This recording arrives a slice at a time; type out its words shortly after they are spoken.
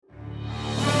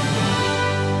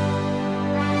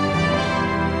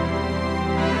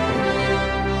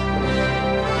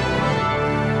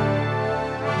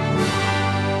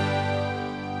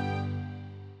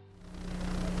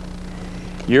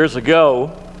Years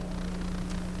ago,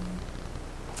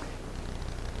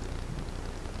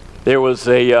 there was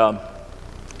a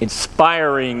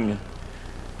inspiring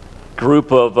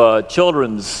group of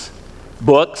children's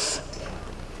books,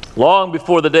 long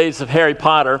before the days of Harry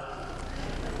Potter,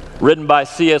 written by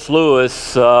C.S.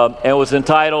 Lewis, and was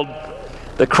entitled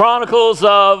The Chronicles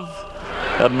of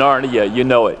Narnia. You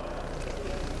know it.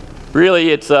 Really,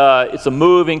 it's a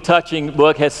moving, touching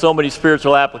book, has so many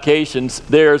spiritual applications.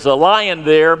 There's a lion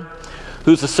there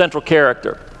who's a central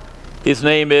character. His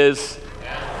name is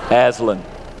Aslan.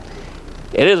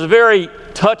 It is a very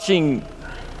touching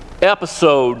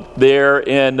episode there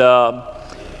in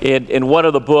one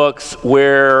of the books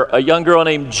where a young girl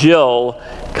named Jill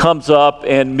comes up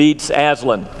and meets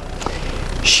Aslan.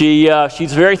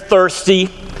 She's very thirsty,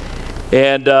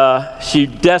 and she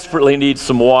desperately needs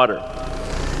some water.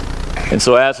 And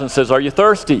so Aslan says, "Are you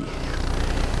thirsty?"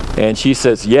 And she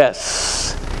says,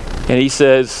 "Yes." And he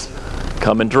says,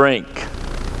 "Come and drink."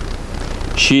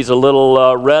 She's a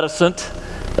little reticent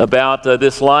about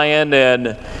this lion,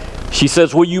 and she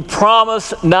says, "Will you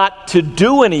promise not to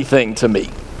do anything to me?"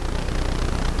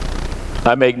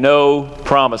 "I make no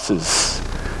promises,"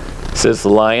 says the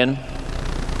lion.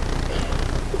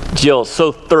 Jill's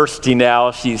so thirsty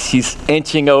now, she's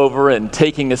inching over and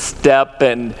taking a step,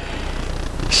 and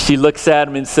she looks at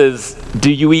him and says, "Do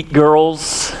you eat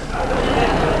girls?"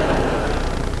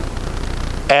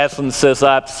 Aslan says,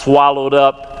 "I've swallowed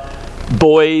up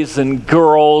boys and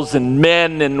girls and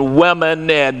men and women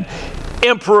and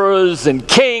emperors and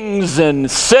kings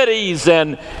and cities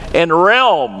and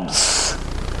realms."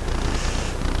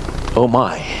 "Oh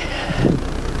my,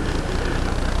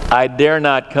 I dare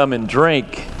not come and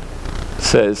drink,"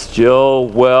 says Jill.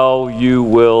 "Well, you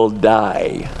will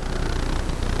die."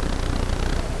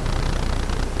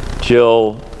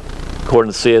 Jill,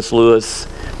 according to C.S. Lewis,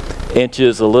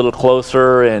 inches a little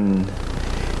closer, and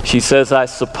she says, "I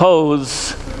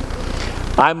suppose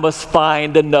I must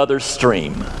find another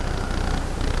stream."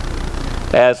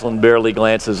 Aslan barely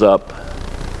glances up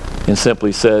and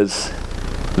simply says,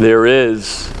 "There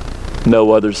is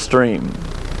no other stream."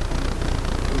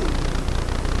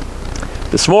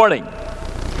 This morning,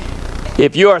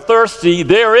 if you are thirsty,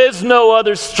 there is no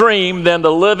other stream than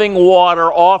the living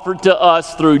water offered to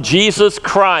us through Jesus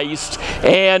Christ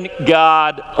and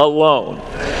God alone.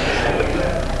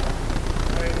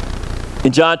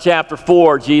 In John chapter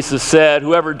 4, Jesus said,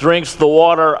 "Whoever drinks the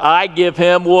water I give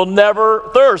him will never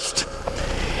thirst.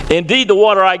 Indeed, the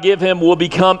water I give him will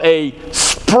become a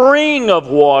spring of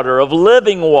water, of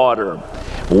living water,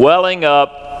 welling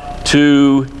up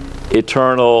to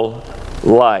eternal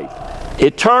life."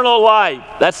 Eternal life.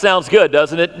 That sounds good,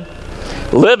 doesn't it?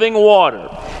 Living water.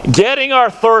 Getting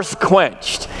our thirst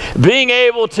quenched. Being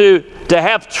able to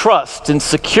have trust and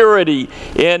security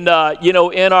in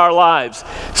our lives.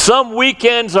 Some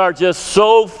weekends are just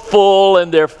so full,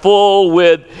 and they're full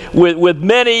with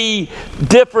many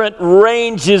different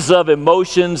ranges of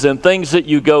emotions and things that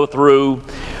you go through.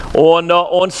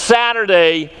 On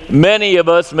Saturday, many of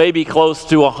us, maybe close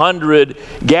to 100,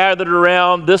 gathered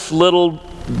around this little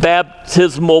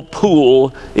baptismal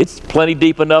pool. It's plenty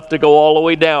deep enough to go all the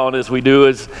way down, as we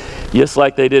do, just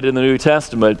like they did in the New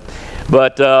Testament.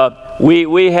 But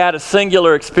we had a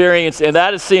singular experience, and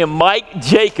that is seeing Mike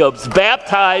Jacobs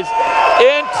baptized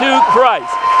into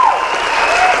Christ.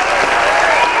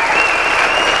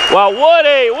 Wow, what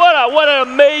an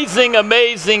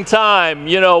amazing time.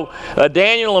 You know,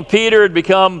 Daniel and Peter had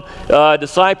become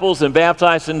disciples and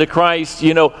baptized into Christ.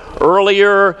 You know,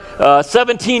 earlier,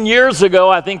 17 years ago,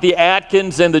 I think the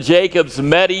Atkins and the Jacobs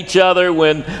met each other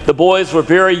when the boys were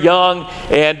very young.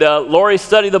 And Lori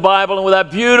studied the Bible, and with that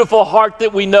beautiful heart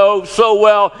that we know so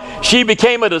well, she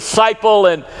became a disciple,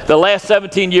 and the last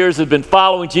 17 years have been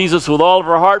following Jesus with all of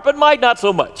her heart, but Mike not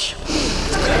so much.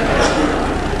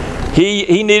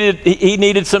 He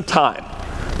needed some time,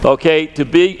 okay, to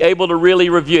be able to really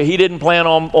review. He didn't plan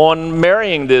on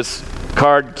marrying this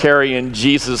card-carrying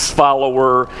Jesus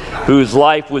follower whose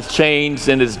life was changed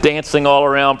and is dancing all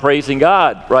around praising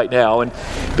God right now. And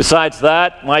besides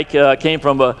that, Mike came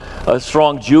from a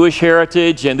strong Jewish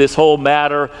heritage, and this whole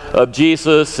matter of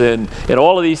Jesus and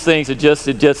all of these things, it just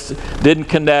didn't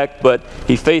connect. But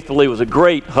he faithfully was a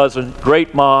great husband,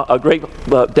 great mom, a great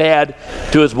dad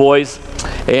to his boys,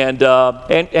 and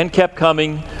kept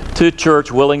coming to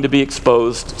church, willing to be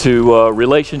exposed to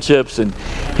relationships and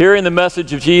hearing the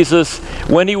message of Jesus.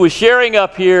 When he was sharing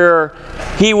up here,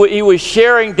 he was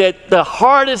sharing that the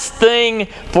hardest thing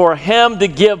for him to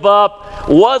give up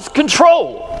was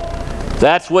control.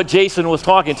 That's what Jason was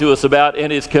talking to us about in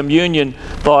his communion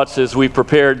thoughts as we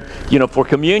prepared, for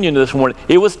communion this morning.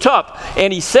 It was tough.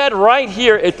 And he said right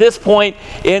here at this point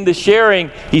in the sharing,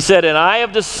 he said, and I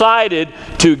have decided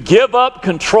to give up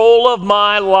control of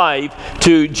my life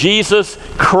to Jesus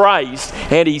Christ.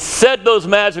 And he said those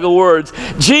magical words,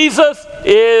 Jesus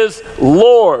is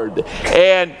Lord.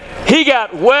 And he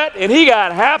got wet and he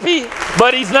got happy,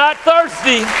 but he's not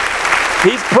thirsty.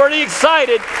 He's pretty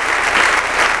excited.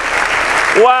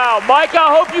 Wow, Mike,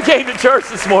 I hope you came to church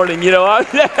this morning. I'm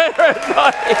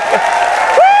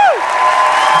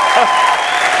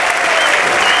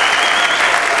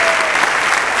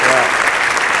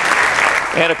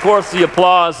And of course, the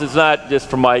applause is not just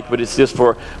for Mike, but it's just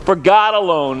for God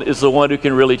alone is the one who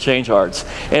can really change hearts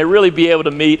and really be able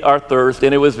to meet our thirst.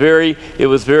 And it was very,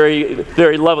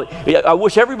 very lovely. I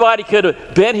wish everybody could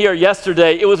have been here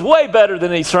yesterday. It was way better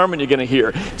than any sermon you're going to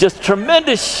hear. Just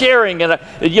tremendous sharing, and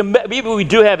maybe we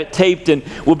do have it taped, and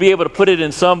we'll be able to put it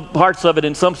in some parts of it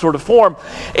in some sort of form.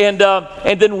 And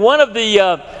then one of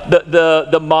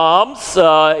the moms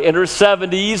in her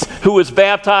 70s who was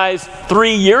baptized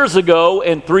 3 years ago.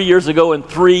 And 3 years ago in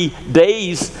 3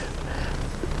 days,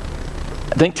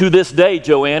 I think to this day,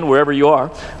 Joanne, wherever you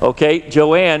are, okay,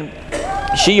 Joanne,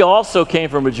 she also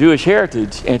came from a Jewish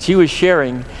heritage, and she was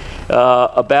sharing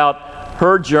about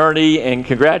her journey and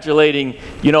congratulating,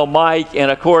 Mike, and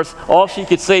of course, all she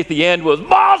could say at the end was,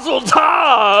 Mazel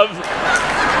Tov!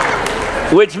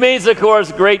 Which means, of course,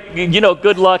 great,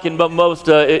 good luck, and most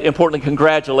importantly,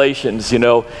 congratulations, in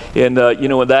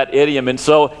that idiom. And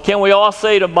so, can we all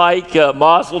say to Mike,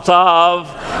 Mazel Tov,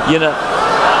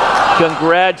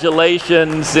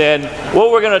 congratulations. And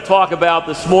what we're going to talk about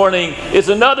this morning is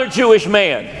another Jewish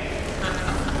man.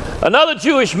 Another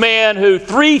Jewish man who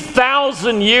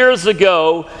 3,000 years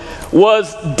ago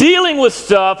was dealing with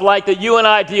stuff like that you and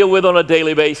I deal with on a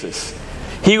daily basis.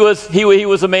 He was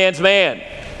a man's man.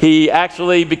 He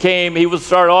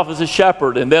started off as a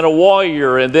shepherd, and then a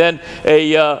warrior, and then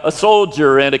a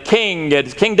soldier, and a king,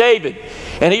 and King David.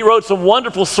 And he wrote some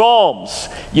wonderful psalms,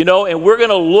 and we're going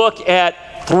to look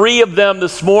at 3 of them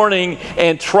this morning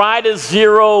and try to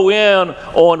zero in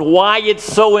on why it's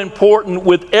so important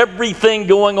with everything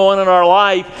going on in our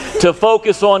life to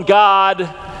focus on God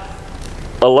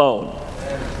alone.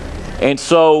 And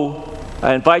so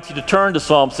I invite you to turn to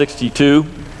Psalm 62.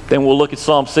 Then we'll look at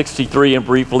Psalm 63 and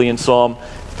briefly in Psalm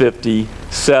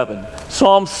 57.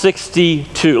 Psalm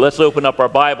 62. Let's open up our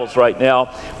Bibles right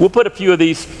now. We'll put a few of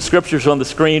these scriptures on the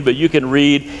screen, but you can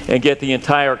read and get the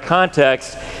entire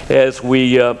context as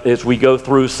we go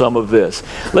through some of this.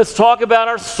 Let's talk about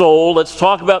our soul. Let's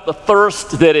talk about the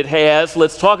thirst that it has.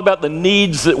 Let's talk about the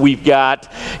needs that we've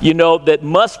got, that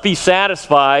must be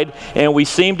satisfied, and we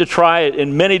seem to try it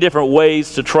in many different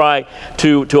ways to try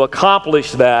to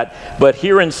accomplish that. But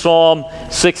here in Psalm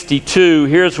 62,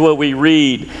 here's what we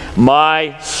read.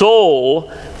 My soul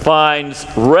finds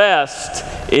rest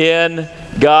in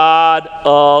God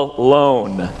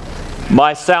alone.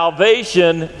 My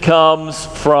salvation comes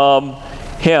from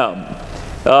Him.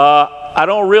 I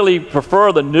don't really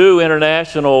prefer the New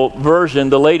International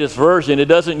Version, the latest version. It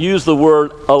doesn't use the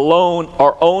word alone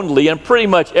or only, and pretty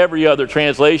much every other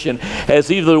translation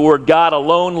has either the word God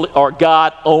alone or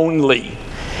God only.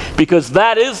 Because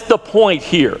that is the point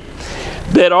here.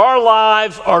 That our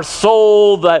lives, our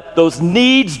soul, that those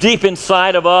needs deep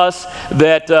inside of us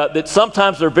that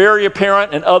sometimes are very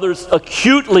apparent and others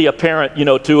acutely apparent,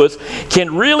 to us,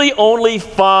 can really only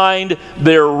find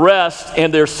their rest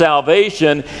and their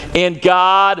salvation in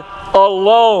God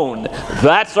alone.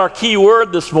 That's our key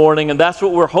word this morning, and that's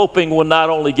what we're hoping will not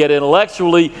only get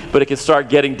intellectually, but it can start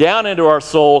getting down into our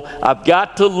soul. I've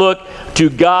got to look to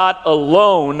God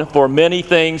alone for many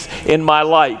things in my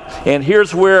life. And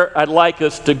here's where I'd like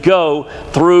us to go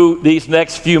through these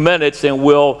next few minutes, and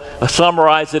we'll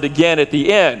summarize it again at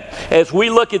the end. As we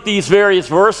look at these various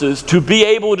verses, to be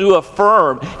able to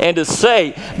affirm and to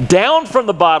say, down from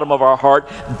the bottom of our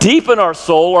heart, deep in our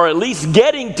soul, or at least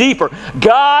getting deeper,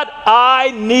 God, I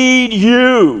need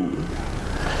you.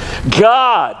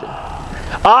 God,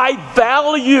 I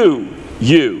value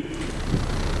you.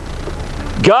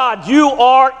 God, you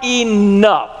are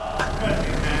enough.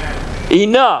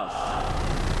 Enough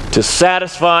to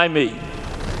satisfy me.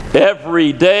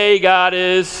 Every day, God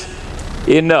is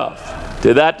enough.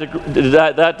 To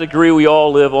that degree, we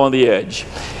all live on the edge.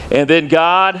 And then,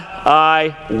 God,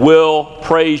 I will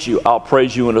praise you. I'll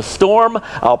praise you in a storm.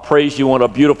 I'll praise you on a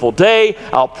beautiful day.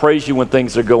 I'll praise you when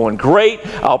things are going great.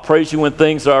 I'll praise you when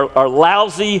things are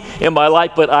lousy in my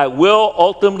life. But I will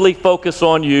ultimately focus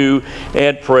on you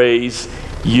and praise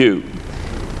you.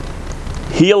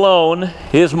 He alone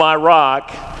is my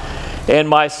rock, and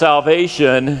my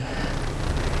salvation.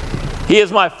 He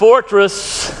is my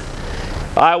fortress.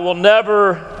 I will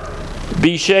never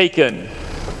be shaken.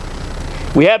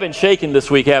 We have been shaken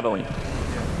this week, haven't we?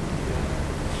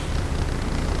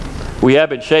 We have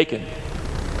been shaken.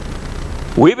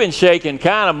 We've been shaken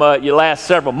kind of the last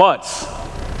several months,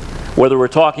 whether we're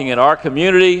talking in our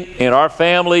community, in our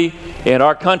family, in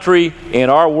our country, in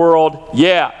our world.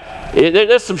 Yeah,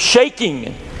 there's some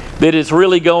shaking that is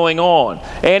really going on.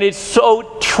 And it's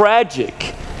so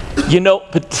tragic,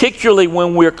 particularly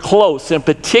when we're close, and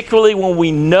particularly when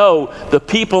we know the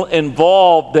people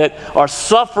involved that are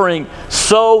suffering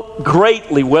so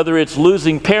greatly, whether it's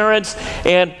losing parents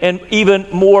and even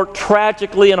more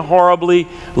tragically and horribly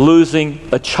losing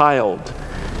a child.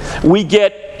 We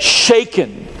get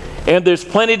shaken. And there's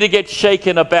plenty to get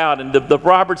shaken about. And the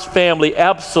Roberts family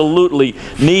absolutely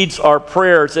needs our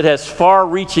prayers. It has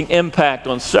far-reaching impact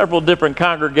on several different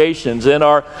congregations in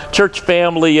our church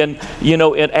family and,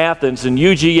 in Athens and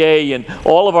UGA and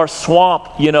all of our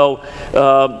swamp, young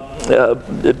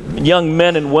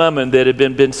men and women that have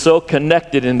been so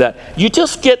connected in that. You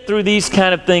just get through these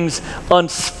kind of things,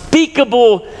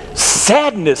 unspeakable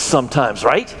sadness sometimes,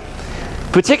 right?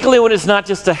 Particularly when it's not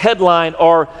just a headline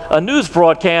or a news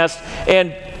broadcast.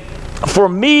 And for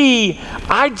me,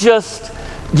 I just,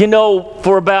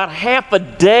 for about half a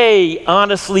day,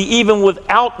 honestly, even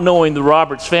without knowing the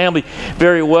Roberts family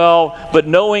very well, but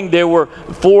knowing there were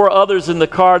 4 others in the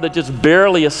car that just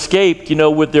barely escaped,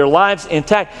 with their lives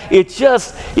intact, I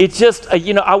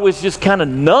was just kind of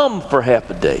numb for half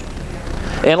a day.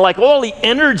 And like all the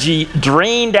energy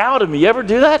drained out of me. You ever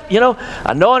do that?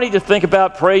 I know I need to think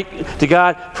about, pray to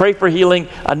God, pray for healing.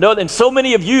 I know, and so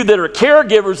many of you that are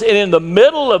caregivers and in the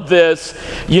middle of this,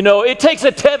 it takes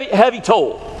a heavy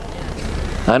toll.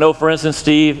 I know, for instance,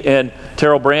 Steve and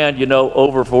Terrell Brand,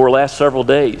 over for the last several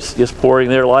days, just pouring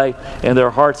their life and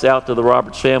their hearts out to the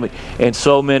Roberts family. And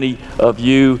so many of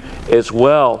you as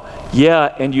well.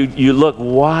 Yeah, and you look,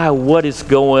 what is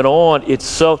going on? It's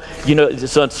so,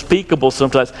 it's unspeakable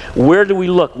sometimes. Where do we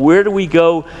look? Where do we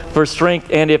go for strength?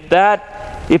 And if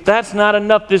that's not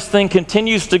enough, this thing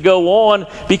continues to go on,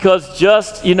 because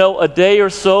just, a day or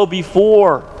so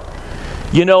before,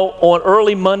 on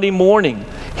early Monday morning,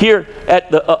 here at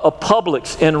the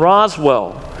Publix in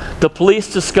Roswell, the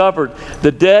police discovered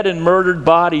the dead and murdered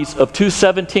bodies of 2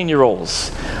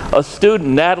 17-year-olds, a student,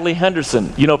 Natalie Henderson,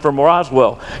 from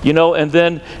Roswell, and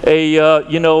then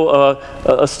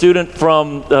a student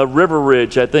from River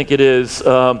Ridge, I think it is,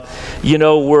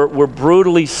 were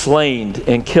brutally slain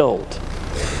and killed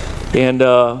and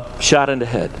shot in the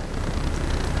head.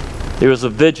 There was a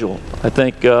vigil, I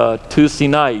think Tuesday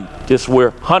night, just where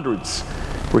hundreds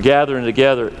were gathering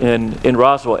together in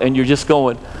Roswell, and you're just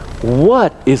going,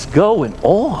 what is going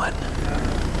on?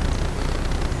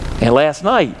 And last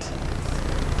night,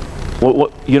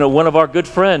 one of our good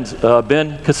friends,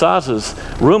 Ben Casaza's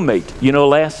roommate,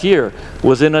 last year,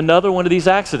 was in another one of these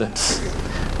accidents.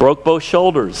 Broke both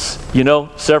shoulders,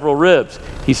 several ribs.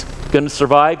 He's going to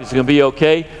survive. He's going to be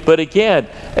okay. But again,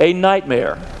 a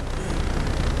nightmare.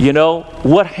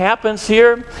 What happens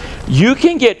here? You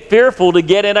can get fearful to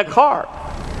get in a car.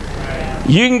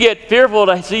 You can get fearful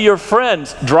to see your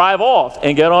friends drive off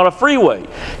and get on a freeway.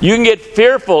 You can get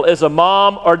fearful as a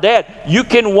mom or dad. You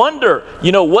can wonder,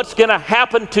 what's going to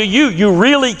happen to you. You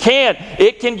really can.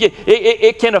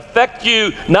 It can affect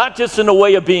you not just in the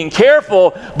way of being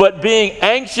careful, but being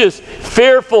anxious,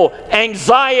 fearful,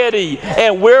 anxiety.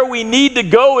 And where we need to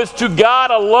go is to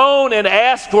God alone and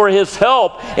ask for His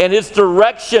help and His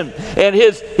direction and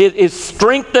His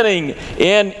strengthening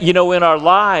in our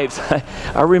lives.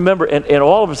 I remember, and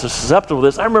all of us are susceptible to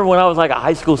this. I remember when I was like a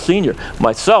high school senior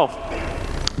myself,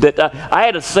 that I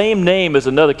had the same name as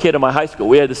another kid in my high school.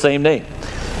 We had the same name,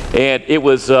 and it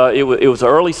was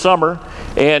early summer,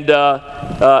 and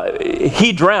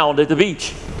he drowned at the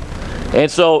beach.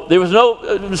 And so there was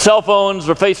no cell phones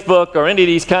or Facebook or any of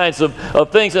these kinds of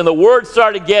things, and the word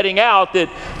started getting out that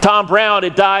Tom Brown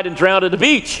had died and drowned at the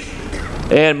beach.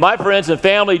 And my friends and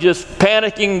family just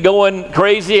panicking, going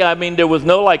crazy. I mean, there was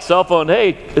no cell phone.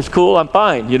 Hey, it's cool, I'm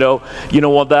fine. You don't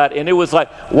want that. And it was like,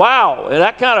 wow. And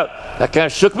that kind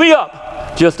of shook me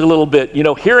up just a little bit.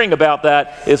 Hearing about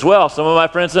that as well. Some of my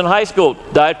friends in high school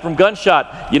died from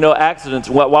gunshot, accidents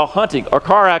while hunting or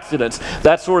car accidents,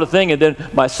 that sort of thing. And then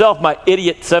myself, my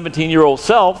idiot 17-year-old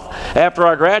self, after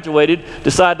I graduated,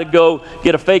 decided to go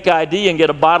get a fake ID and get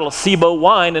a bottle of SIBO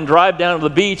wine and drive down to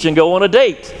the beach and go on a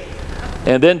date.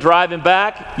 And then driving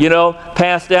back,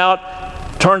 passed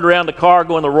out, turned around the car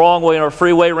going the wrong way on our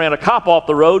freeway, ran a cop off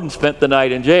the road, and spent the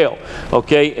night in jail.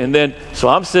 Okay, and then, so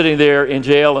I'm sitting there in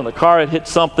jail, and the car had hit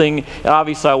something.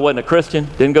 Obviously, I wasn't a Christian,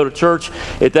 didn't go to church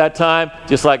at that time,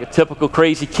 just like a typical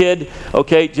crazy kid,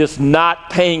 okay, just not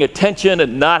paying attention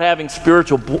and not having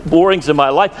spiritual borings in my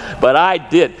life. But I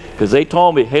did, because they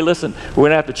told me, hey, listen, we're going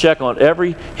to have to check on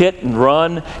every hit and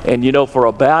run. And, you know, for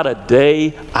about a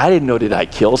day, I didn't know, did I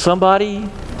kill somebody?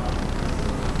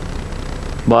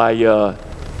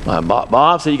 My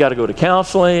mom said, you got to go to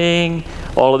counseling,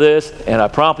 all of this. And I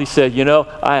promptly said, you know,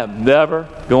 I am never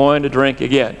going to drink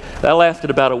again. That lasted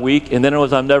about a week, and then it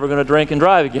was, I'm never going to drink and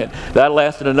drive again. That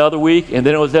lasted another week, and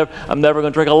then it was, I'm never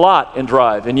going to drink a lot and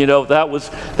drive. And, you know, that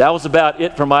was about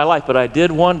it for my life. But I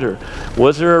did wonder,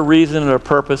 was there a reason and a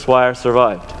purpose why I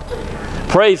survived?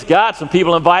 Praise God, some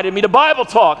people invited me to Bible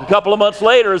Talk a couple of months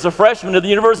later as a freshman at the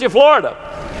University of Florida.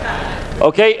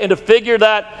 Okay, and to figure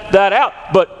that out.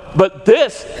 But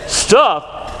this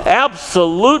stuff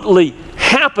absolutely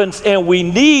happens, and we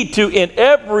need to, in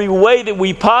every way that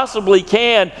we possibly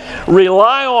can,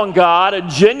 rely on God, a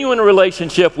genuine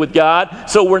relationship with God,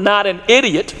 so we're not an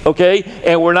idiot, okay,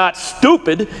 and we're not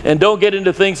stupid and don't get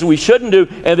into things that we shouldn't do,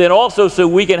 and then also so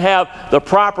we can have the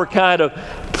proper kind of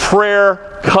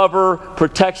prayer, cover,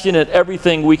 protection, and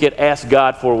everything we can ask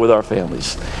God for with our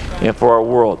families and for our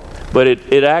world. But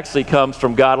it actually comes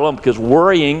from God alone, because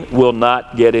worrying will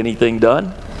not get anything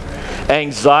done.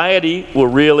 Anxiety will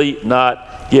really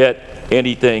not get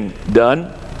anything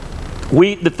done.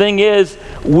 The thing is,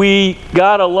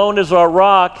 God alone is our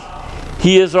rock.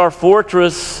 He is our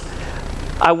fortress.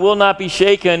 I will not be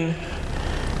shaken.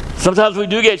 Sometimes we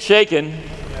do get shaken.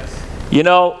 You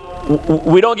know,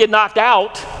 we don't get knocked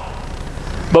out,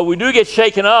 but we do get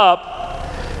shaken up.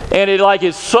 And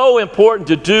it's so important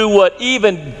to do what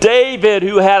even David,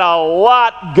 who had a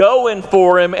lot going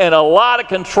for him and a lot of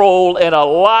control and a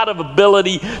lot of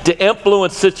ability to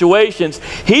influence situations,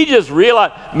 he just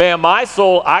realized, man, my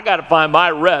soul, I got to find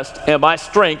my rest and my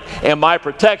strength and my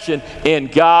protection in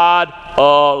God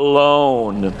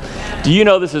alone. Do you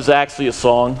know this is actually a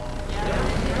song?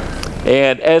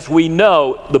 And as we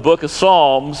know, the book of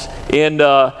Psalms, for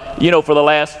the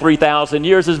last 3,000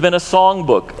 years, has been a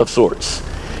songbook of sorts.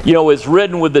 You know, it's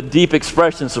written with the deep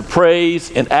expressions of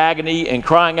praise and agony and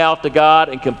crying out to God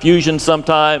and confusion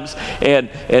sometimes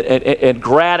and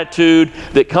gratitude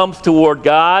that comes toward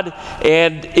God.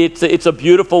 And it's a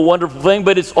beautiful, wonderful thing,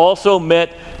 but it's also meant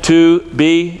to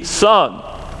be sung.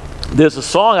 There's a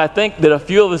song, I think, that a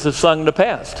few of us have sung in the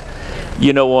past,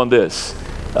 you know, on this.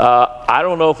 I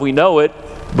don't know if we know it,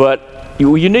 but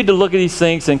you need to look at these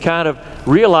things and kind of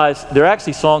realize they're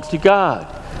actually songs to God.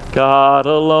 God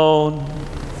alone.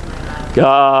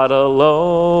 God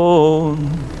alone,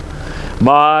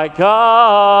 my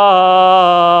God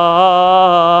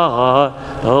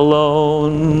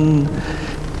alone,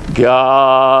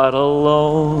 God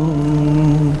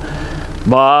alone,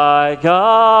 my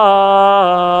God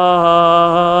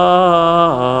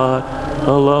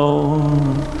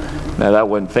alone. Now that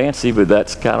wasn't fancy, but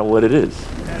that's kind of what it is.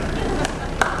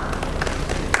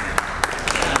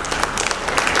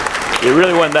 It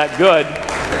really wasn't that good.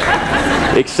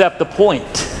 Except the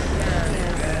point.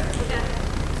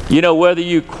 You know, whether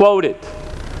you quote it,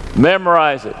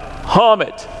 memorize it, hum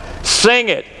it, sing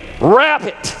it, rap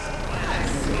it,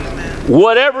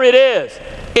 whatever it is,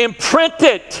 imprint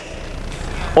it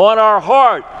on our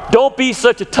heart. Don't be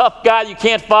such a tough guy you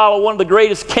can't follow one of the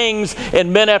greatest kings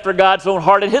and men after God's own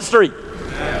heart in history.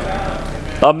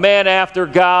 A man after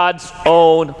God's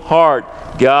own heart,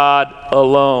 God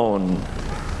alone.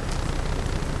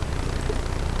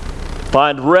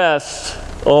 Find rest,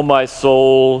 O my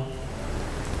soul.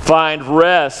 Find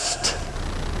rest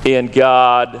in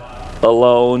God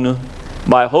alone.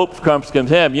 My hope comes from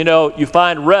Him. You know, you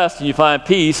find rest and you find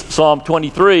peace, Psalm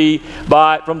 23,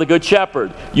 from the Good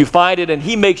Shepherd. You find it and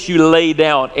He makes you lay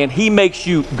down and He makes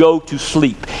you go to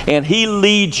sleep. And He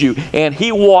leads you and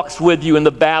He walks with you in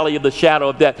the valley of the shadow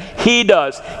of death. He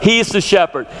does. He's the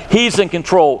shepherd. He's in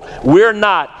control. We're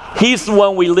not. He's the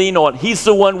one we lean on. He's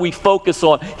the one we focus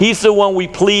on. He's the one we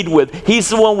plead with. He's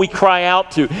the one we cry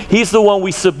out to. He's the one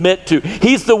we submit to.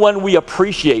 He's the one we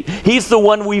appreciate. He's the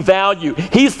one we value.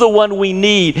 He's the one we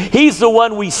need. He's the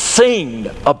one we sing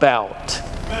about.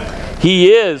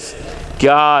 He is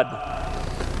God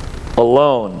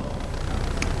alone.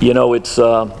 You know,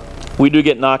 we do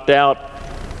get knocked down.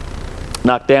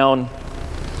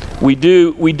 We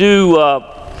do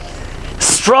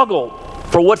struggle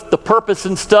for what's the purpose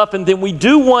and stuff, and then we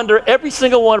do wonder, every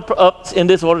single one up in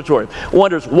this auditorium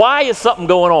wonders, why is something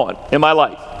going on in my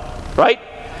life, right?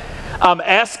 I'm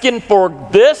asking for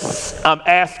this, I'm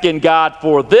asking God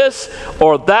for this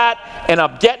or that, and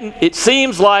I'm getting, it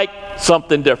seems like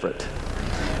something different.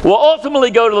 Well, ultimately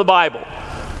go to the Bible.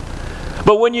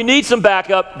 But when you need some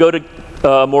backup, go to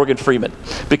Morgan Freeman,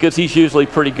 because he's usually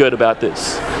pretty good about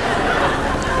this.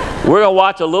 We're going to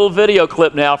watch a little video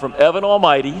clip now from Evan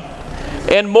Almighty,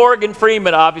 and Morgan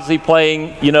Freeman, obviously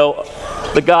playing,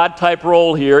 the God-type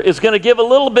role here, is going to give a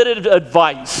little bit of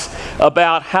advice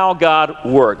about how God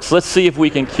works. Let's see if we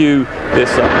can cue this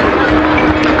up.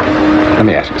 Let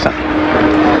me ask you something.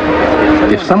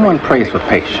 If someone prays for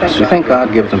patience, do you think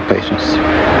God gives them patience?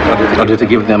 Or does he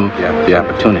give them the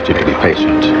opportunity to be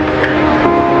patient?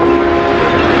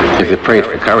 If they prayed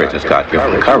for courage, does God give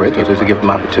them courage, or does he give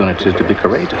them opportunities to be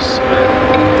courageous?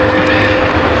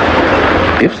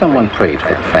 If someone prayed for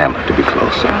the family to be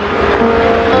closer,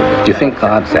 do you think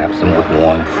God zaps them with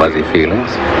warm, fuzzy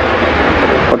feelings?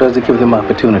 Or does he give them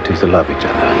opportunities to love each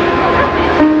other?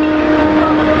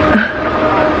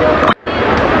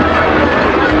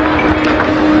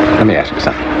 Let me ask you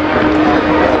something.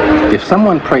 If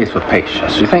someone prays for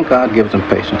patience, do you think God gives them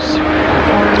patience?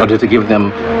 Or does he give them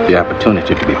the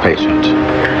opportunity to be patient?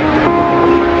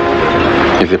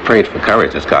 If they prayed for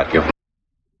courage, does God give them?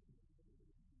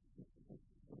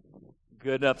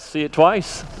 Good enough to see it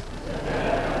twice.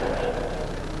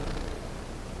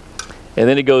 And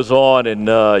then he goes on, and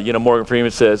Morgan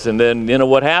Freeman says, and then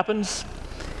what happens?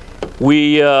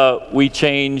 We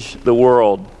change the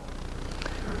world.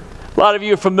 A lot of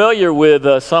you are familiar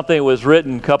with something that was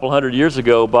written a couple hundred years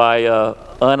ago by an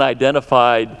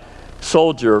unidentified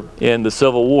soldier in the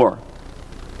Civil War.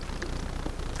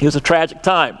 It was a tragic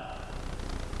time.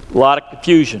 A lot of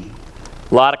confusion,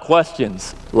 a lot of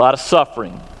questions, a lot of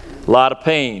suffering, a lot of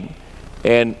pain.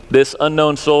 And this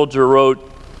unknown soldier wrote,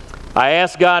 I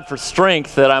asked God for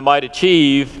strength that I might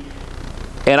achieve,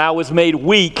 and I was made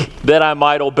weak that I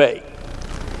might obey.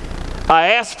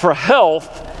 I asked for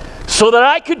health so that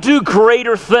I could do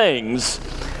greater things.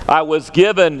 I was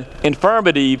given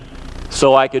infirmity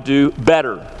so I could do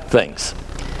better things.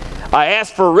 I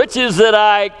asked for riches that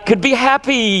I could be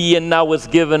happy, and I was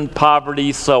given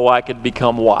poverty so I could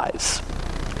become wise.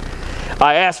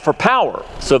 I asked for power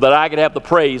so that I could have the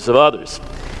praise of others.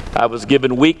 I was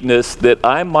given weakness that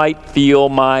I might feel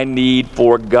my need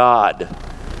for God.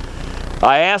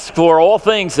 I asked for all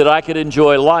things that I could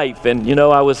enjoy life, and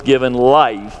I was given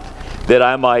life that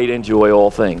I might enjoy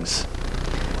all things.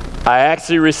 I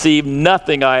actually received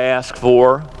nothing I asked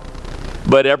for,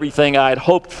 but everything I had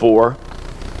hoped for.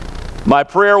 My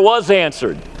prayer was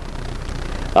answered.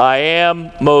 I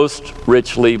am most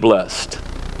richly blessed.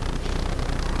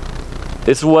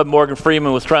 This is what Morgan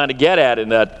Freeman was trying to get at in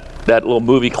that little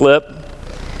movie clip.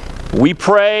 We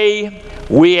pray,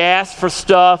 we ask for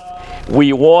stuff,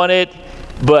 we want it,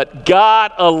 but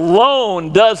God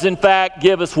alone does in fact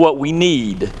give us what we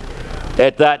need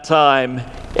at that time,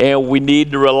 and we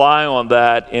need to rely on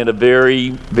that in a very,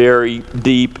 very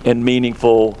deep and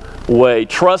meaningful way.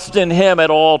 Trust in Him at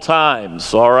all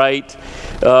times, all right?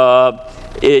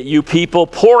 You people,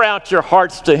 pour out your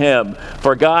hearts to Him,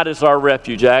 for God is our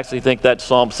refuge. I actually think that's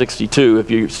Psalm 62,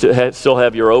 if you still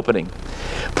have your opening.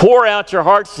 Pour out your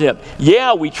hearts to Him.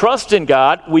 Yeah, we trust in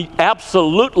God. We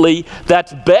absolutely,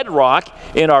 that's bedrock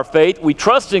in our faith. We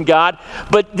trust in God.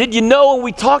 But did you know, and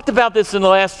we talked about this in the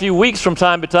last few weeks from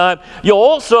time to time, you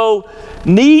also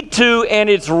need to, and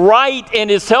it's right and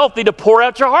it's healthy to pour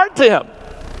out your heart to Him.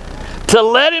 To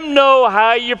let Him know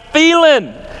how you're feeling,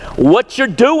 what you're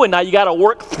doing. Now you got to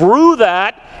work through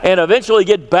that and eventually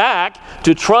get back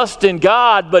to trust in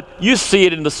God, but you see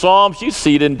it in the Psalms, you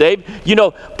see it in David,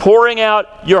 pouring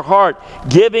out your heart,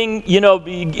 giving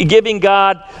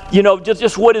God,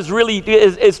 just what is really,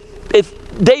 is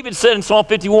David said in Psalm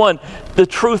 51, the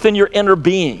truth in your inner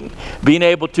being, being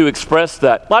able to express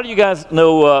that. A lot of you guys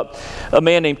know a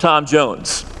man named Tom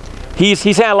Jones.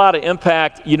 He's had a lot of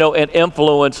impact, and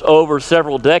influence over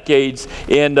several decades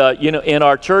in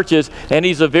our churches, and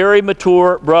he's a very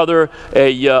mature brother,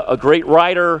 a great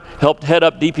writer, helped head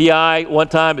up DPI one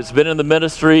time, has been in the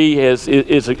ministry, is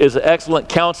an excellent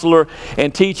counselor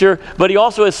and teacher, but he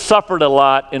also has suffered a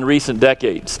lot in recent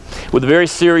decades with a very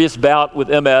serious bout with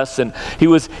MS, and he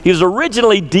was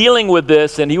originally dealing with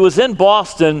this, and he was in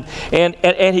Boston,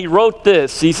 and he wrote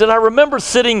this. He said, I remember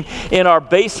sitting in our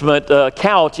basement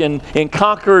couch in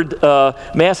Concord,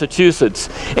 Massachusetts,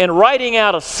 and writing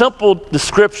out a simple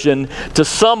description to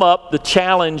sum up the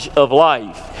challenge of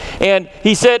life. And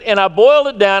he said, and I boiled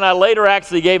it down. I later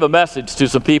actually gave a message to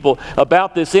some people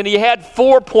about this, and he had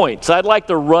 4 points. I'd like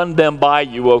to run them by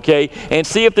you, okay, and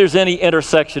see if there's any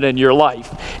intersection in your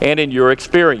life and in your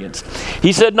experience.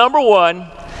 He said, number one,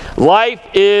 Life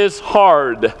is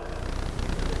hard.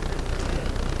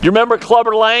 You remember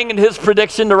Clubber Lang and his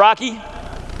prediction to Rocky?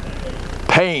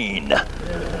 Pain.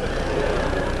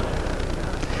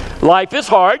 Life is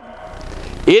hard.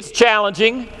 It's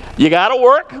challenging. You got to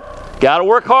work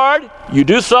hard. You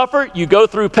do suffer. You go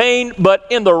through pain, but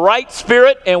in the right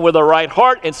spirit and with the right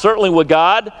heart, and certainly with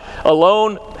God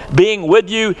alone being with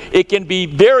you, it can be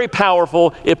very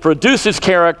powerful. It produces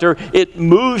character. It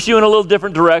moves you in a little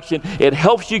different direction. It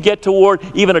helps you get toward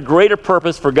even a greater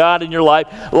purpose for God in your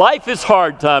life. Life is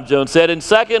hard, Tom Jones said. And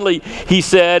secondly, he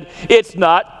said, it's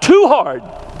not too hard.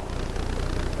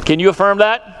 Can you affirm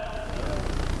that?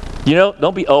 You know,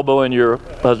 don't be elbowing your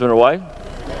husband or wife.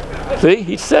 See,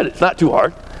 he said it's not too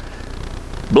hard.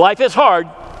 Life is hard,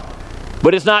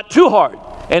 but it's not too hard.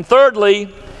 And thirdly,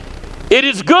 it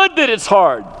is good that it's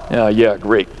hard. Yeah,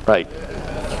 great, right.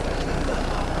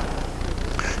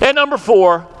 And number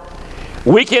 4,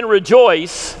 we can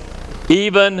rejoice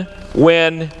even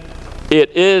when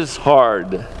it is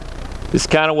hard. It's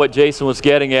kind of what Jason was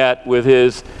getting at with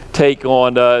his take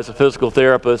on, as a physical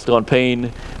therapist, on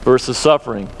pain versus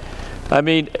suffering. I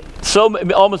mean,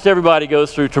 almost everybody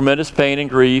goes through tremendous pain and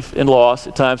grief and loss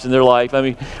at times in their life. I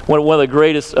mean, one of the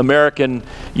greatest American,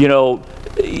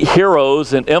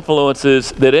 heroes and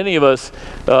influences that any of us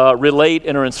relate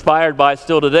and are inspired by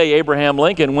still today, Abraham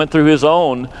Lincoln, went through his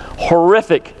own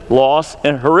horrific loss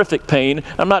and horrific pain.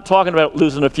 I'm not talking about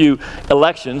losing a few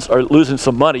elections or losing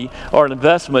some money or an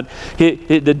investment.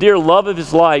 The dear love of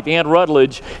his life, Anne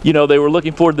Rutledge, they were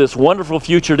looking forward to this wonderful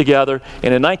future together.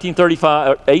 And in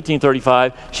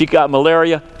 1835, she got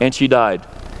malaria and she died.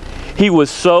 He was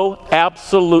so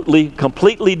absolutely,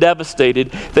 completely devastated.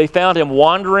 They found him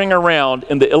wandering around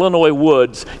in the Illinois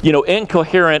woods,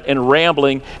 incoherent and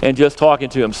rambling and just talking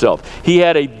to himself. He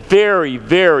had a very,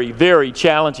 very, very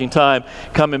challenging time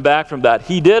coming back from that.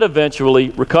 He did eventually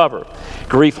recover.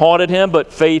 Grief haunted him,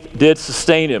 but faith did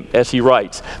sustain him, as he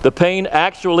writes. The pain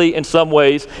actually, in some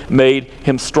ways, made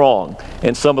him strong.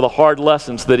 And some of the hard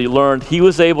lessons that he learned, he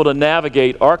was able to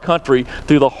navigate our country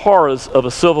through the horrors of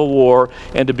a civil war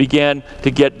and to begin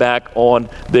to get back on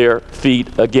their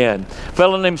feet again. A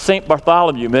fellow named St.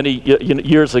 Bartholomew many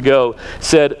years ago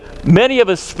said, many of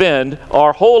us spend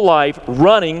our whole life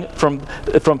running from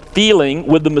feeling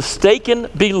with the mistaken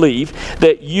belief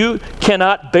that you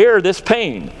cannot bear this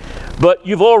pain. But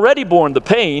you've already borne the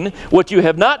pain. What you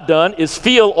have not done is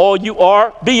feel all you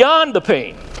are beyond the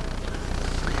pain.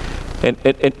 And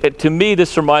to me,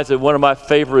 this reminds me of one of my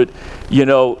favorite,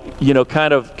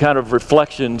 kind of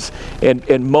reflections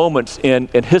and moments in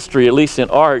history, at least in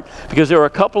art, because there are a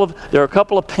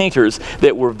couple of painters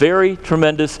that were very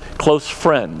tremendous close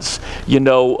friends.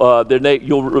 You'll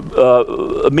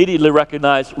immediately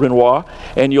recognize Renoir,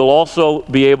 and you'll also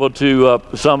be able to,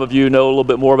 some of you know a little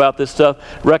bit more about this stuff,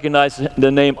 recognize the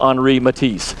name Henri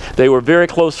Matisse. They were very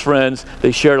close friends.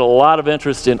 They shared a lot of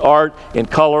interest in art, in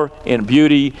color, in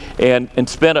beauty, and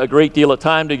spent a great deal of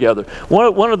time together.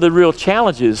 One of the real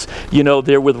challenges,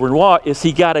 there with Renoir is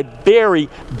he got a very,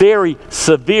 very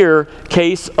severe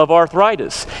case of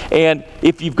arthritis. And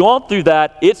if you've gone through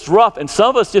that, it's rough. And some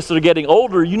of us just are getting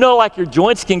older, like your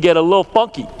joints can get a little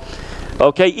funky.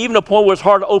 Okay, even to the point where it's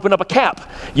hard to open up a cap,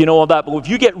 on that. But if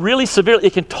you get really severe,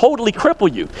 it can totally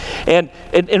cripple you. And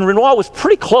Renoir was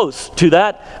pretty close to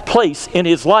that place in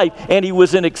his life, and he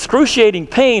was in excruciating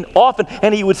pain often,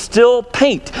 and he would still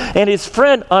paint. And his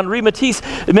friend, Henri Matisse,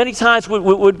 many times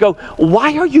would go,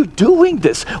 why are you doing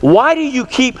this? Why do you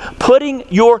keep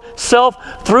putting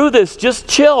yourself through this? Just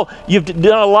chill. You've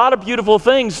done a lot of beautiful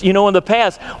things, in the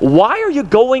past. Why are you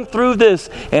going through this?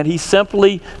 And he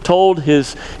simply told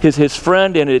his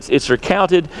friend, and it's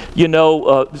recounted,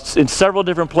 in several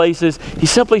different places. He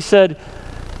simply said,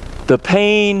 the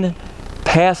pain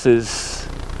passes,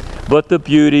 but the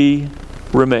beauty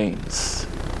remains.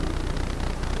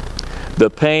 The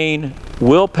pain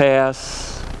will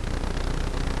pass.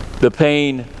 The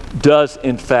pain does,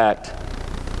 in fact,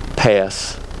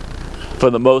 pass for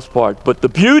the most part. But the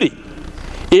beauty,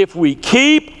 if we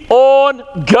keep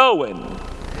on going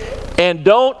and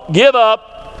don't give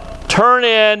up, turn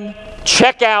in,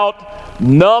 check out,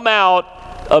 numb out,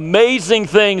 amazing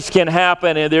things can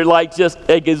happen, and they're like just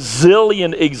a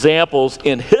gazillion examples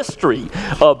in history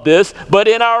of this, but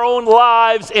in our own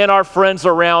lives and our friends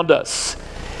around us.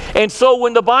 And so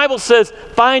when the Bible says,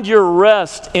 find your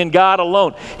rest in God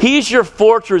alone, He's your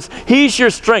fortress, He's your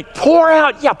strength. Pour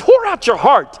out your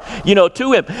heart,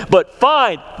 to Him. But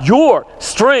find your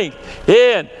strength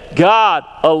in God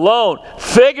alone.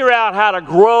 Figure out how to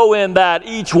grow in that,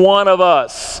 each one of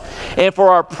us. And for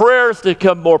our prayers to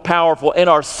become more powerful, and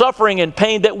our suffering and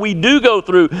pain that we do go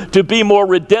through to be more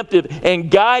redemptive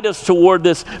and guide us toward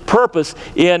this purpose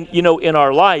in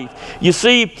our life. You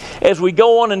see, as we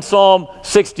go on in Psalm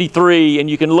 63, and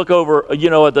you can look over,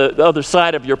 at the other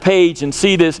side of your page and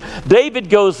see this, David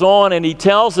goes on and he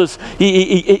tells us,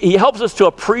 he helps us to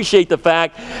appreciate the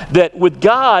fact that with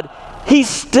God, he's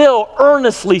still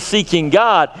earnestly seeking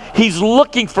God. He's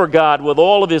looking for God with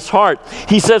all of his heart.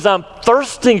 He says, I'm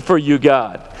thirsting for you,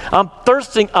 God. I'm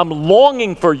thirsting. I'm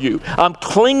longing for you. I'm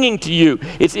clinging to you.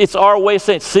 It's our way of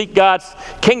saying seek God's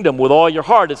kingdom with all your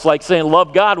heart. It's like saying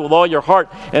love God with all your heart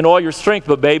and all your strength.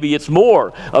 But baby, it's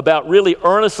more about really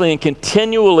earnestly and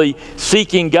continually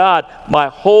seeking God. My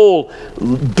whole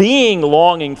being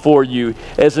longing for you,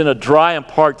 as in a dry and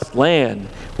parched land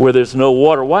where there's no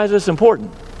water. Why is this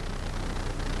important?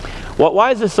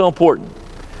 Why is this so important?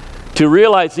 To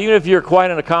realize, even if you're quite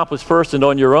an accomplished person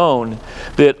on your own,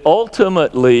 that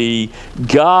ultimately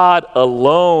God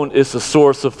alone is the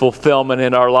source of fulfillment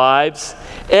in our lives.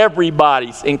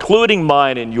 Everybody's, including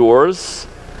mine and yours.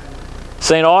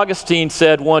 St. Augustine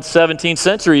said once 17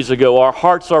 centuries ago, our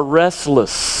hearts are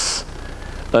restless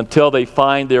until they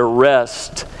find their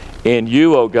rest in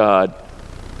you, O God.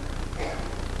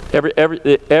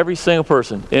 Every single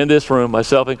person in this room,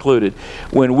 myself included,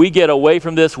 when we get away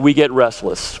from this, we get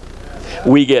restless.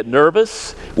 We get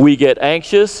nervous, we get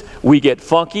anxious, we get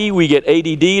funky, we get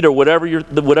ADD'd or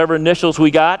whatever initials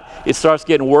we got. It starts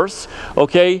getting worse,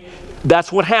 okay?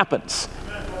 That's what happens.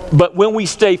 But when we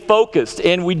stay focused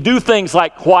and we do things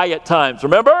like quiet times,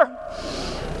 remember?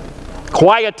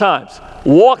 Quiet times,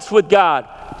 walks with God,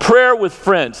 prayer with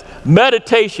friends,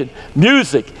 meditation,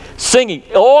 music, singing,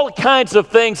 all kinds of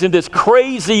things in this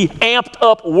crazy, amped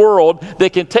up world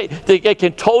that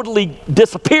can totally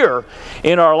disappear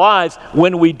in our lives.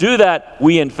 When we do that,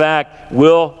 we in fact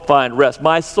will find rest.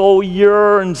 My soul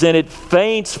yearns and it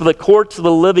faints for the courts of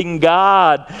the living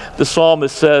God, the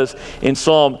psalmist says in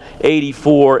Psalm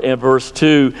 84 and verse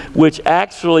 2, which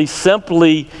actually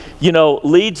simply,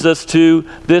 leads us to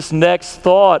this next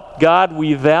thought. God,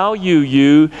 we value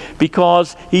you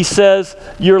because he says,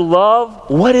 your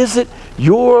love, what is it?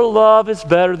 Your love is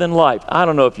better than life. I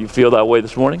don't know if you feel that way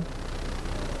this morning.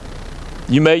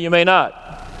 You may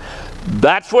not.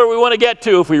 That's where we want to get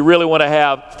to if we really want to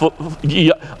have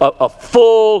a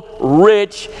full,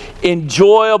 rich,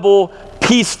 enjoyable,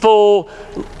 peaceful,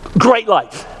 great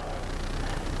life.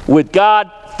 With God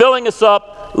filling us up,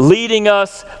 leading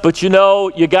us, but you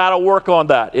got to work on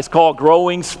that. It's called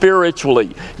growing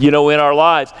spiritually, in our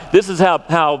lives. This is how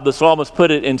the psalmist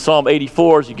put it in Psalm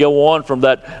 84 as you go on from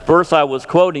that verse I was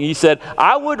quoting. He said,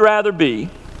 I would rather be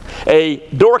a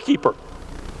doorkeeper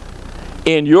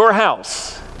in your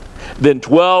house than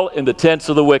dwell in the tents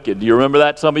of the wicked. Do you remember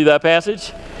that, some of you, that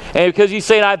passage? And because he's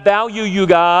saying, I value you,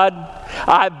 God.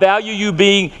 I value you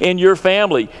being in your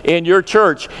family, in your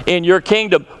church, in your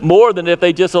kingdom, more than if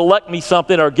they just elect me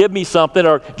something or give me something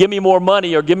or give me more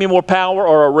money or give me more power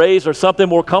or a raise or something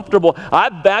more comfortable. I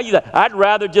value that. I'd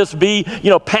rather just be,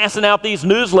 passing out these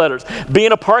newsletters,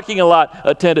 being a parking lot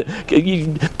attendant,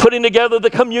 putting together the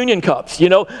communion cups,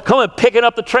 coming picking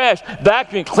up the trash,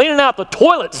 vacuuming, cleaning out the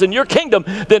toilets in your kingdom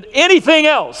than anything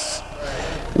else.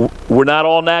 We're not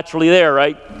all naturally there,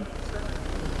 right?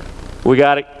 We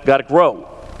got to grow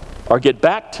or get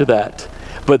back to that.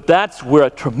 But that's where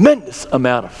a tremendous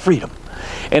amount of freedom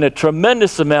and a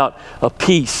tremendous amount of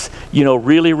peace,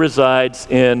 really resides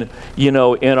in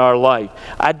our life.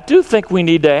 I do think we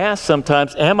need to ask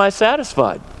sometimes, am I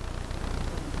satisfied?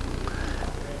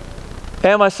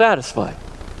 Am I satisfied?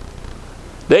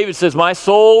 David says, my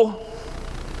soul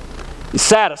is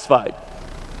satisfied.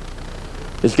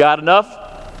 Is God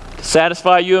enough to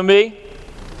satisfy you and me?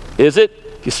 Is it?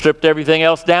 If you stripped everything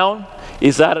else down,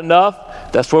 is that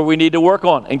enough? That's where we need to work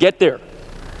on and get there.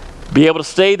 Be able to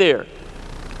stay there.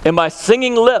 And my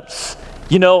singing lips,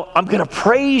 I'm going to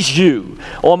praise you.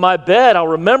 On my bed, I'll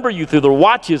remember you through the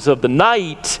watches of the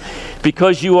night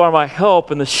because you are my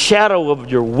help in the shadow of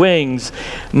your wings.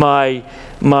 My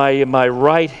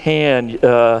right hand,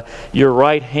 your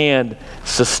right hand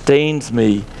sustains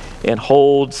me and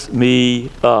holds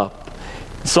me up.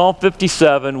 Psalm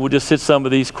 57, we'll just hit some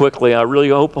of these quickly. I really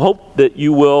hope that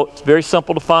you will. It's very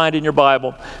simple to find in your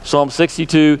Bible. Psalm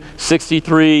 62,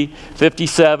 63,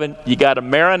 57. You got to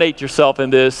marinate yourself in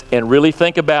this and really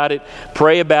think about it,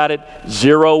 pray about it,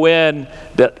 zero in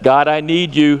that God, I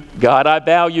need you. God, I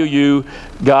value you.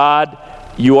 God,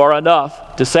 you are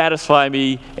enough to satisfy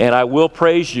me, and I will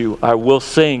praise you. I will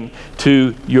sing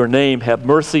to your name. Have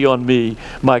mercy on me,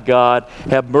 my God.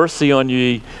 Have mercy on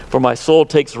me, for my soul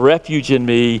takes refuge in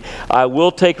me. I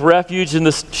will take refuge in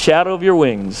the shadow of your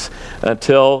wings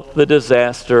until the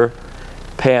disaster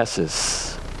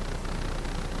passes.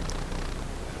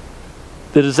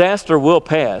 The disaster will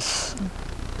pass.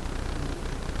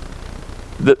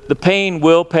 The pain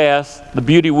will pass. The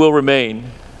beauty will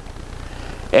remain.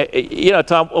 You know,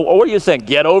 Tom, what are you saying?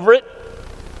 Get over it?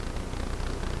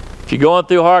 If you're going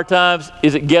through hard times,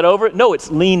 is it get over it? No,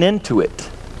 it's lean into it.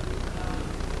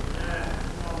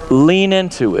 Lean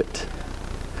into it.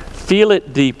 Feel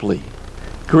it deeply.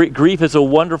 Grief is a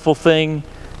wonderful thing,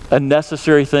 a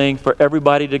necessary thing for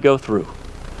everybody to go through.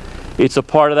 It's a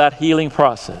part of that healing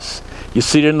process. You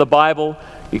see it in the Bible.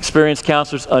 Experienced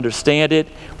counselors understand it.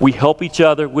 We help each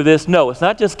other with this. No, it's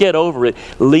not just get over it.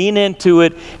 Lean into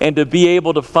it and to be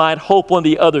able to find hope on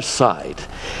the other side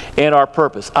and our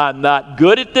purpose. I'm not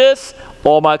good at this.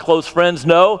 All my close friends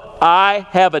know I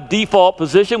have a default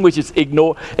position, which is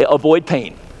avoid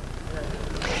pain.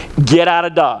 Get out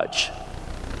of Dodge.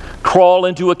 Crawl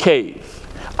into a cave.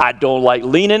 I don't like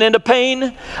leaning into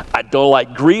pain. I don't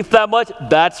like grief that much.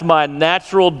 That's my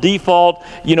natural default,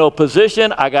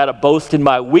 position. I got to boast in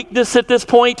my weakness at this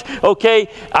point, okay?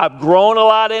 I've grown a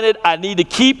lot in it. I need to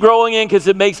keep growing in because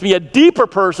it makes me a deeper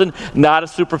person, not a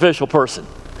superficial person.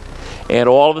 And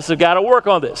all of us have got to work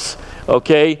on this,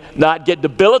 okay? Not get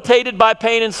debilitated by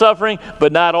pain and suffering,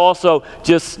 but not also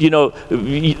just,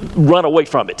 run away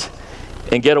from it.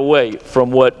 And get away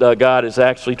from what God is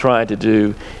actually trying to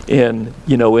do in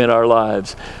our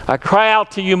lives. I cry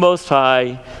out to you, Most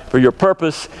High, for your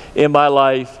purpose in my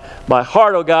life. My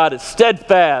heart, oh God, is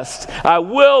steadfast. I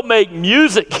will make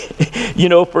music,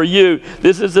 for you.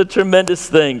 This is a tremendous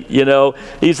thing,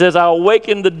 He says, I'll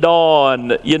awaken the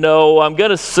dawn, I'm going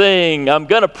to sing, I'm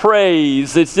going to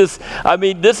praise. It's just,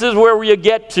 this is where you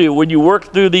get to. When you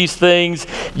work through these things,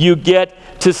 you get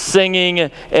to singing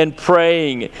and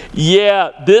praying.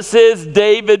 Yeah, this is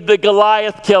David the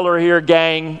Goliath killer here,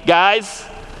 guys.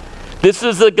 This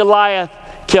is the Goliath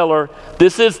killer.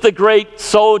 This is the great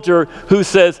soldier who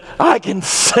says, I can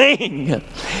sing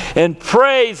and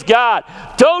praise God.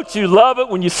 Don't you love it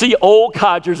when you see old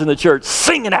codgers in the church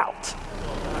singing out?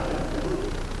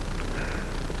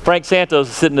 Frank Santos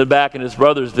is sitting in the back and his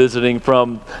brother's visiting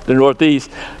from the Northeast.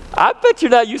 I bet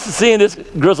you're not used to seeing this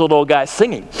grizzled old guy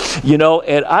singing,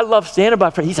 and I love standing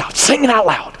by Frank. He's out singing out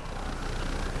loud.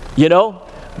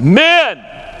 Men,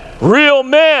 real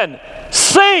men,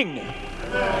 sing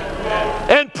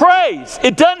and praise.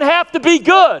 It doesn't have to be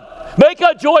good. Make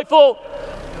a joyful,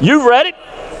 you read it,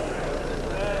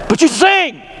 but you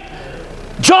sing.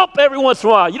 Jump every once in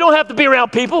a while. You don't have to be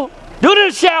around people. Do it in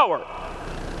the shower.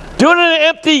 Do it in an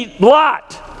empty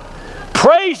lot.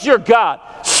 Praise your God.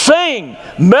 Sing,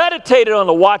 meditate on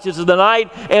the watches of the night,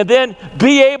 and then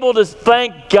be able to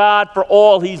thank God for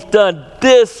all He's done.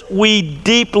 This we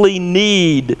deeply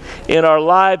need in our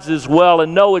lives as well.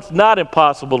 And no, it's not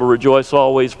impossible to rejoice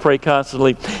always, pray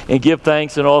constantly, and give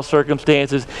thanks in all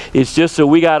circumstances. It's just so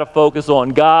we got to focus on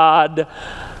God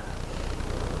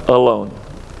alone.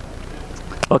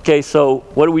 Okay, so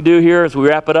what do we do here as we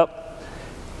wrap it up?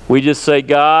 We just say,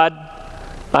 God,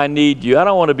 I need you. I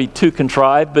don't want to be too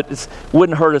contrived, but it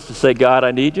wouldn't hurt us to say, God,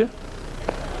 I need you.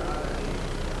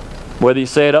 Whether you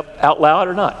say it out loud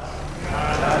or not.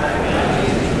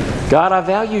 God, I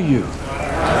value you.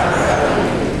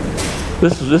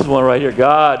 This is one right here.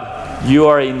 God, you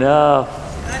are enough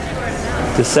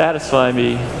to satisfy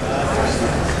me.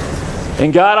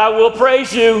 And God, I will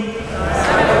praise you.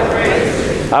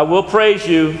 I will praise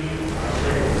you.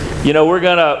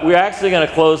 We're actually gonna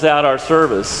close out our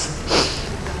service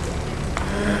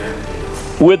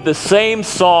with the same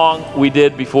song we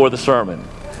did before the sermon,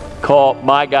 called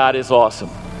My God is Awesome.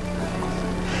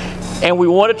 And we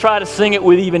want to try to sing it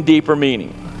with even deeper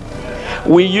meaning.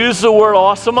 We use the word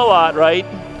awesome a lot, right?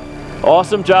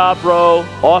 Awesome job, bro.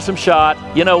 Awesome shot.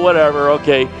 Whatever.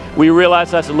 Okay. We realize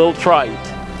that's a little trite.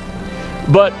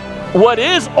 But what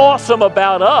is awesome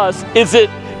about us is that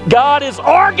God is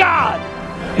our God.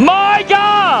 My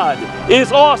God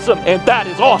is awesome. And that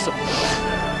is awesome.